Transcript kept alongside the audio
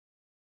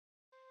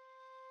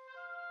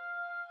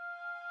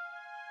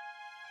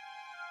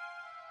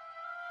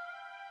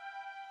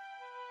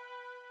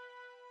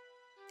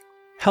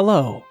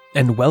Hello,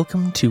 and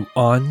welcome to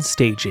On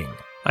Staging.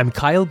 I'm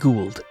Kyle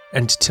Gould,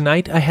 and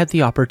tonight I had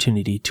the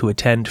opportunity to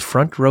attend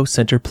Front Row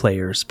Center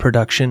Player's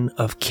production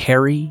of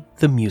Carrie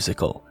the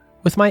Musical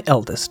with my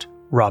eldest,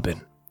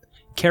 Robin.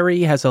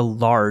 Carrie has a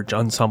large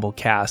ensemble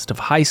cast of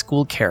high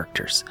school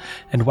characters,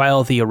 and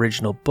while the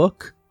original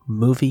book,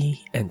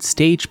 movie, and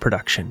stage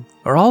production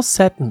are all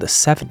set in the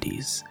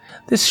 70s,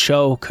 this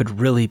show could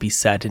really be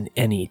set in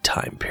any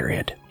time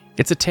period.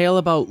 It's a tale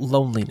about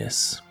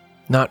loneliness,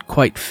 not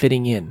quite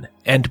fitting in,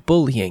 and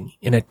bullying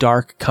in a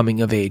dark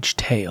coming-of-age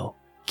tale.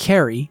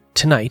 Carrie,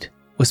 tonight,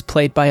 was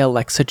played by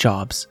Alexa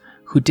Jobs,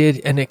 who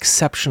did an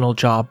exceptional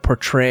job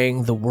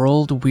portraying the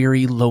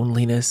world-weary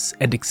loneliness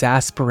and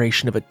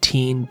exasperation of a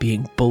teen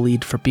being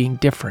bullied for being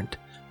different,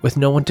 with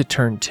no one to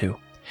turn to.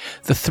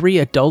 The three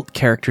adult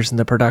characters in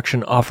the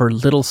production offer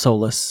little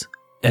solace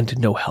and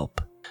no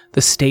help.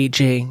 The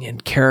staging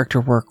and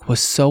character work was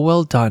so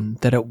well done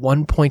that at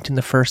one point in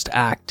the first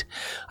act,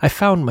 I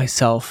found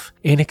myself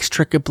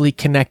inextricably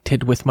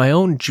connected with my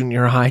own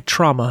junior high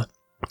trauma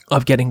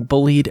of getting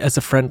bullied as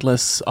a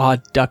friendless,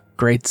 odd duck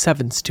grade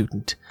 7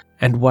 student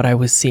and what I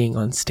was seeing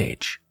on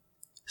stage.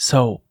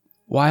 So,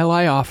 while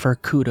I offer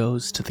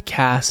kudos to the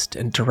cast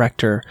and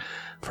director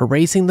for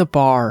raising the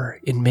bar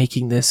in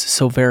making this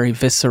so very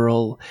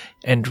visceral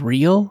and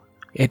real,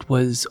 it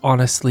was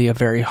honestly a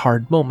very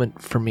hard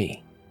moment for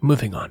me.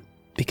 Moving on,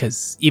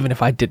 because even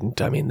if I didn't,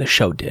 the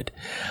show did.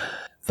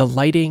 The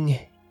lighting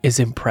is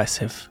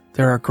impressive.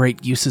 There are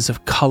great uses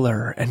of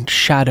color and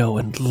shadow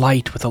and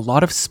light with a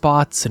lot of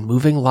spots and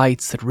moving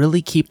lights that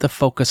really keep the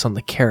focus on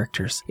the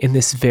characters in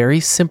this very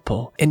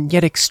simple and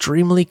yet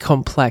extremely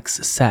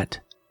complex set.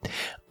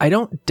 I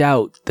don't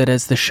doubt that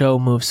as the show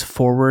moves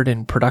forward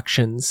in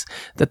productions,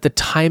 that the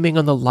timing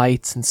on the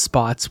lights and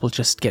spots will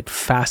just get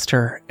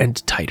faster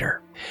and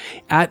tighter.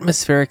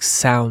 Atmospheric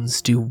sounds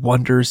do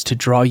wonders to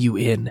draw you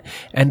in,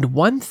 and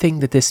one thing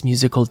that this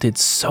musical did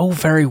so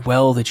very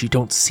well that you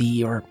don't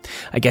see, or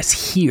I guess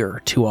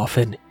hear too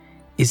often,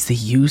 is the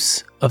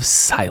use of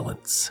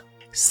silence.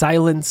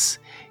 Silence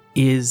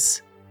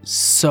is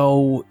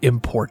so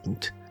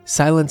important.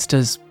 Silence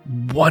does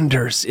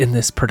wonders in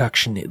this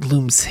production. It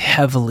looms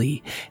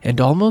heavily and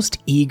almost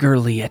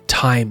eagerly at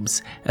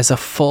times as a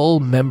full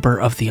member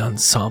of the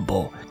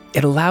ensemble.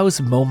 It allows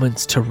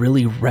moments to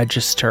really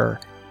register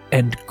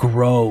and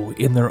grow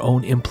in their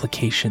own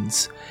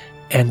implications,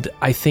 and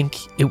I think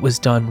it was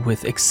done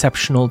with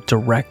exceptional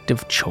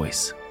directive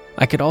choice.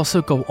 I could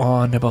also go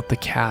on about the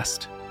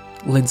cast.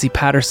 Lindsay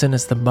Patterson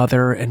as the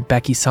mother and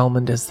Becky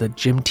Salmond as the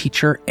gym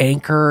teacher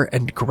anchor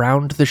and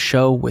ground the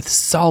show with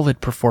solid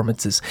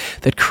performances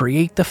that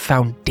create the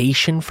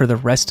foundation for the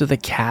rest of the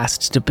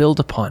cast to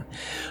build upon.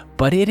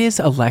 But it is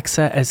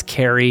Alexa as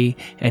Carrie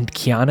and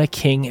Kiana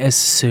King as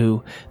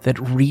Sue that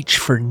reach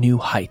for new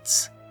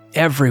heights.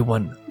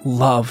 Everyone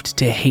loved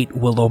to hate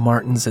Willow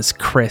Martins as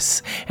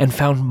Chris and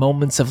found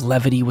moments of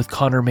levity with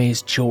Connor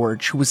May's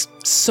George, who was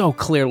so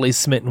clearly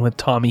smitten with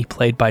Tommy,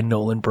 played by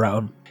Nolan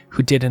Brown,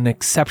 who did an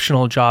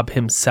exceptional job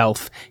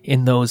himself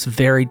in those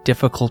very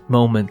difficult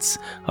moments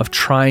of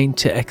trying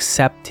to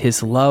accept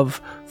his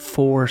love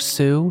for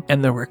Sue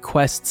and the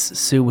requests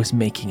Sue was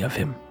making of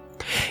him.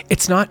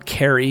 It's not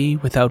Carrie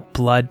without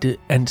blood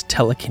and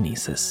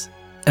telekinesis.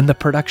 And the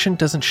production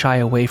doesn't shy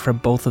away from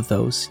both of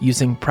those,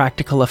 using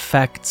practical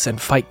effects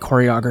and fight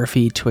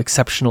choreography to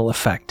exceptional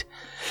effect.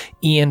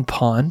 Ian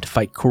Pond,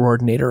 fight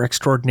coordinator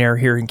extraordinaire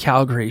here in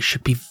Calgary,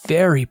 should be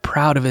very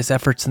proud of his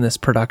efforts in this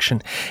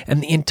production,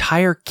 and the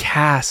entire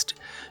cast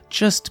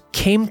just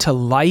came to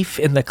life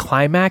in the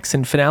climax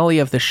and finale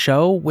of the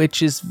show,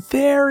 which is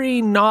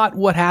very not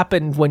what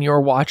happened when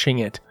you're watching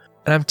it.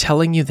 And I'm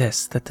telling you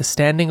this, that the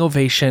standing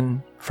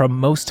ovation from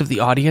most of the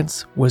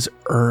audience was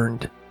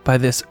earned by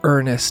this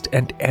earnest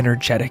and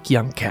energetic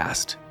young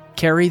cast.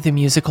 Carrie the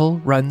Musical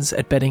runs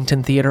at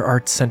Bennington Theatre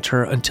Arts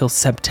Centre until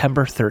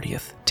September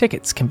 30th.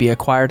 Tickets can be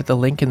acquired at the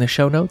link in the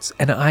show notes,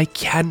 and I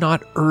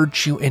cannot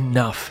urge you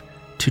enough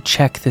to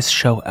check this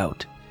show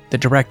out. The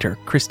director,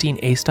 Christine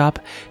Aestop,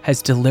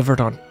 has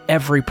delivered on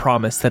every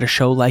promise that a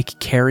show like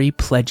Carrie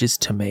pledges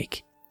to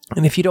make.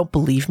 And if you don't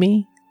believe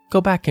me,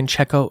 go back and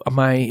check out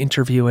my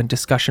interview and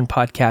discussion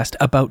podcast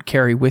about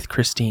Carrie with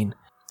Christine.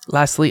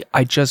 Lastly,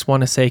 I just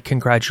want to say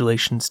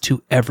congratulations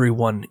to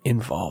everyone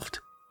involved.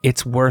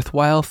 It's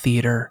worthwhile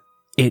theater,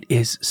 it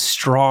is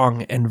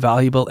strong and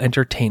valuable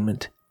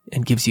entertainment,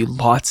 and gives you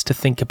lots to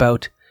think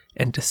about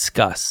and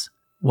discuss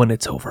when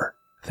it's over.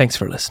 Thanks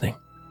for listening.